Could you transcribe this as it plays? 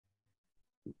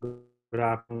Good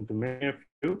afternoon to many of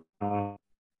you.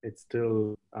 It's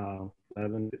still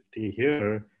 11:50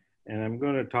 here, and I'm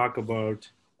going to talk about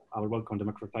our work on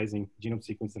democratizing genome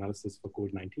sequence analysis for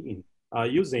COVID-19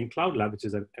 using CloudLab, which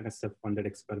is an NSF-funded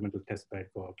experimental testbed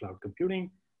for cloud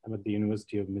computing. I'm at the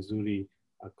University of Missouri,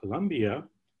 Columbia.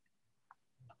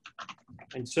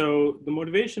 And so the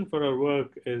motivation for our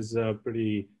work is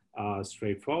pretty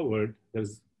straightforward.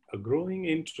 There's a growing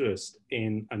interest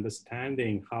in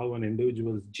understanding how an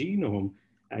individual's genome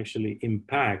actually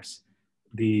impacts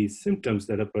the symptoms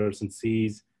that a person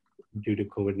sees due to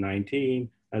COVID-19,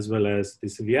 as well as the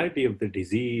severity of the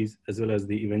disease, as well as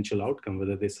the eventual outcome,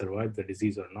 whether they survive the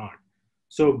disease or not.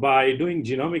 So by doing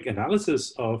genomic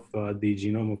analysis of the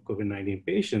genome of COVID-19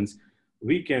 patients,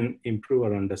 we can improve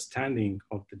our understanding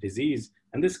of the disease,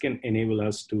 and this can enable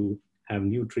us to have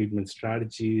new treatment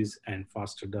strategies and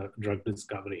faster drug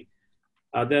discovery.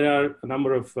 There are a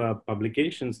number of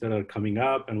publications that are coming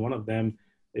up, and one of them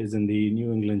is in the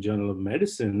New England Journal of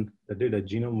Medicine that did a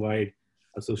genome-wide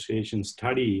association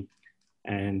study,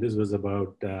 and this was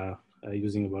about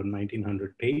using about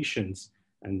 1,900 patients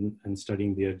and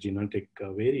studying their genetic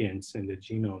variants in their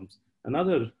genomes.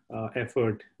 Another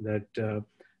effort that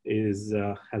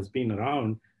has been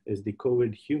around is the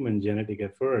COVID human genetic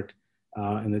effort,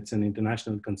 and it's an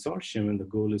international consortium, and the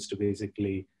goal is to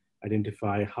basically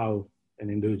identify how an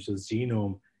individual's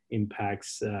genome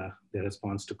impacts their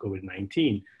response to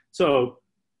COVID-19. So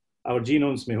our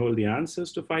genomes may hold the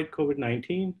answers to fight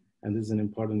COVID-19, and this is an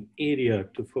important area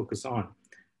to focus on.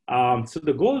 So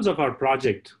the goals of our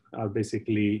project are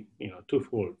basically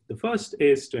twofold. The first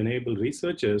is to enable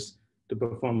researchers to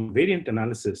perform variant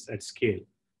analysis at scale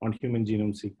on human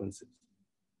genome sequences.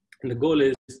 And the goal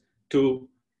is to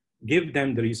give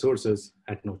them the resources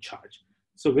at no charge.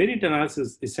 So variant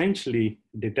analysis essentially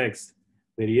detects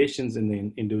variations in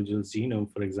the individual's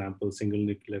genome, for example, single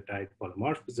nucleotide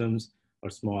polymorphisms or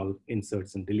small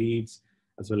inserts and deletes,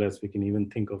 as well as we can even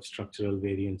think of structural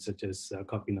variants such as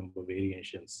copy number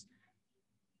variations.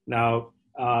 Now,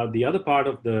 the other part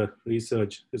of the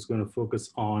research is going to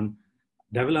focus on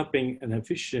developing an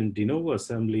efficient de novo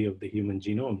assembly of the human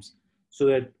genomes so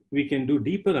that we can do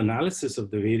deeper analysis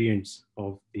of the variants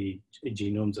of the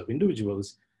genomes of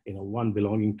individuals, one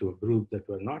belonging to a group that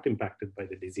were not impacted by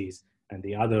the disease and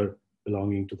the other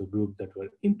belonging to the group that were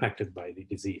impacted by the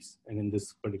disease. And in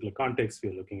this particular context, we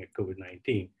are looking at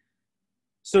COVID-19.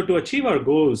 So to achieve our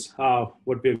goals,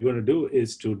 what we're going to do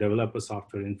is to develop a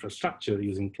software infrastructure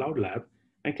using CloudLab.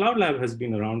 And CloudLab has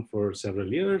been around for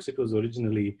several years. It was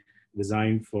originally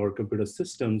designed for computer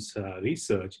systems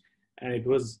research, and it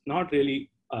was not really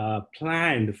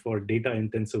planned for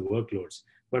data-intensive workloads.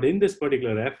 But in this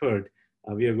particular effort,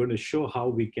 we are going to show how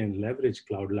we can leverage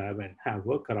CloudLab and have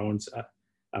workarounds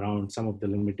around some of the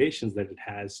limitations that it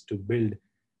has to build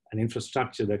an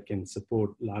infrastructure that can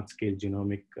support large-scale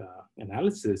genomic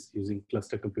analysis using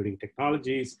cluster computing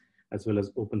technologies, as well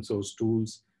as open source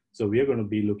tools. So we are going to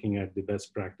be looking at the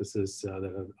best practices that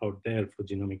are out there for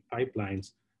genomic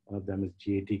pipelines. One of them is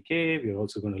GATK. We're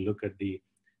also going to look at the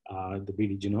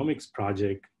BD Genomics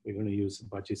project. We're going to use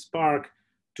Apache Spark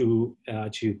to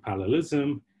achieve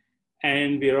parallelism.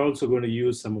 And we are also going to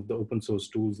use some of the open source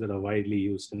tools that are widely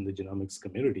used in the genomics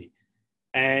community.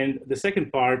 And the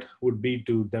second part would be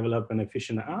to develop an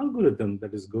efficient algorithm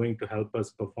that is going to help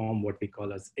us perform what we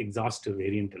call as exhaustive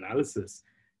variant analysis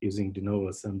using de novo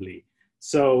assembly.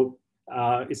 So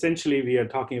essentially, we are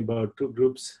talking about two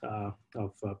groups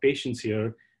of patients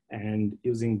here, and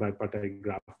using bipartite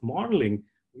graph modeling,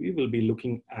 we will be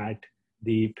looking at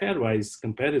the pairwise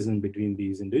comparison between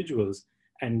these individuals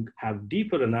and have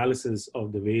deeper analysis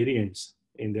of the variants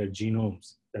in their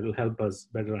genomes that will help us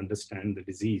better understand the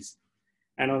disease.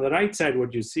 And on the right side,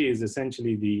 what you see is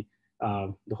essentially the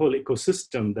whole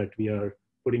ecosystem that we are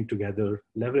putting together,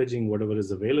 leveraging whatever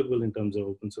is available in terms of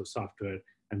open source software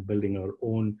and building our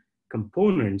own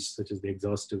components, such as the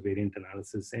exhaustive variant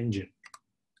analysis engine.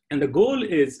 And the goal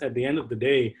is, at the end of the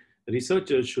day,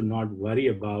 researchers should not worry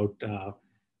about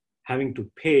having to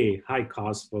pay high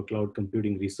costs for cloud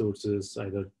computing resources,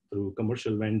 either through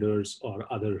commercial vendors or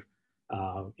other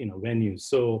venues.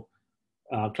 So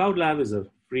CloudLab is a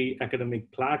free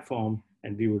academic platform,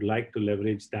 and we would like to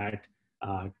leverage that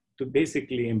to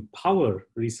basically empower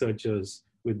researchers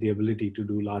with the ability to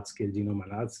do large-scale genome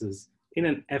analysis in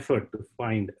an effort to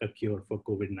find a cure for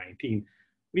COVID-19.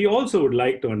 We also would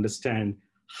like to understand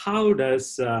how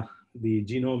does the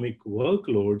genomic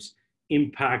workloads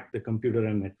impact the computer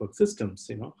and network systems.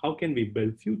 How can we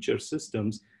build future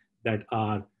systems that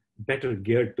are better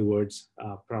geared towards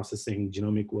processing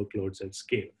genomic workloads at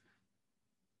scale?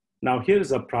 Now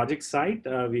here's a project site.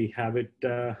 We have it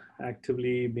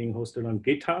actively being hosted on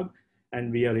GitHub,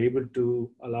 and we are able to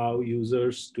allow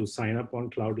users to sign up on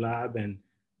CloudLab and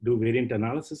do variant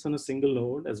analysis on a single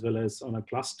node as well as on a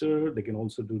cluster. They can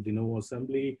also do de novo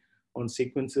assembly on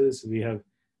sequences. We have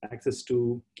access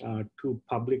to two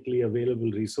publicly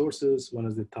available resources. One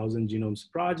is the 1,000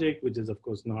 Genomes Project, which is of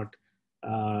course not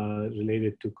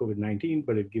related to COVID-19,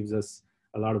 but it gives us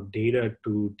a lot of data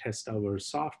to test our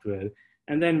software.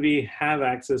 And then we have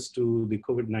access to the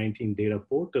COVID-19 data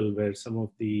portal where some of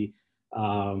the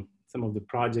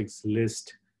projects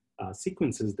list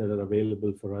sequences that are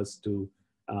available for us to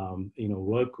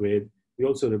work with. We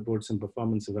also report some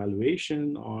performance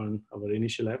evaluation on our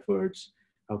initial efforts.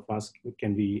 How fast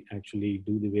can we actually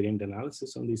do the variant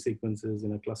analysis on these sequences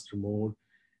in a cluster mode,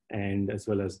 and as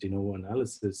well as de novo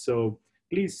analysis. So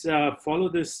please follow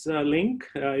this link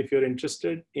if you're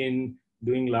interested in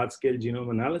doing large-scale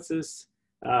genome analysis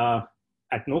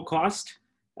at no cost.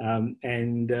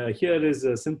 Here is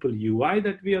a simple UI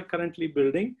that we are currently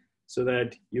building so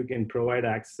that you can provide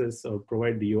access or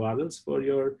provide the URLs for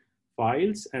your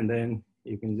files, and then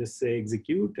you can just say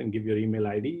execute and give your email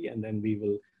ID, and then we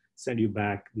will send you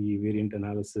back the variant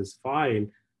analysis file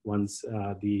once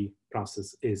the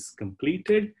process is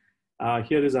completed.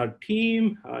 Here is our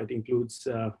team. It includes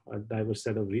a diverse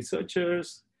set of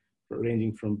researchers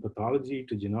ranging from pathology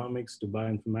to genomics to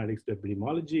bioinformatics to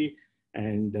epidemiology.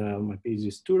 And my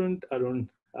PhD student, Arun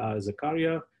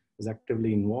Zakaria, is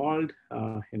actively involved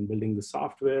in building the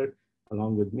software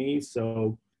along with me.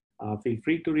 So feel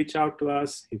free to reach out to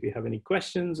us if you have any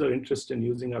questions or interest in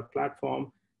using our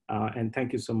platform. And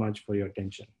thank you so much for your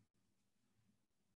attention.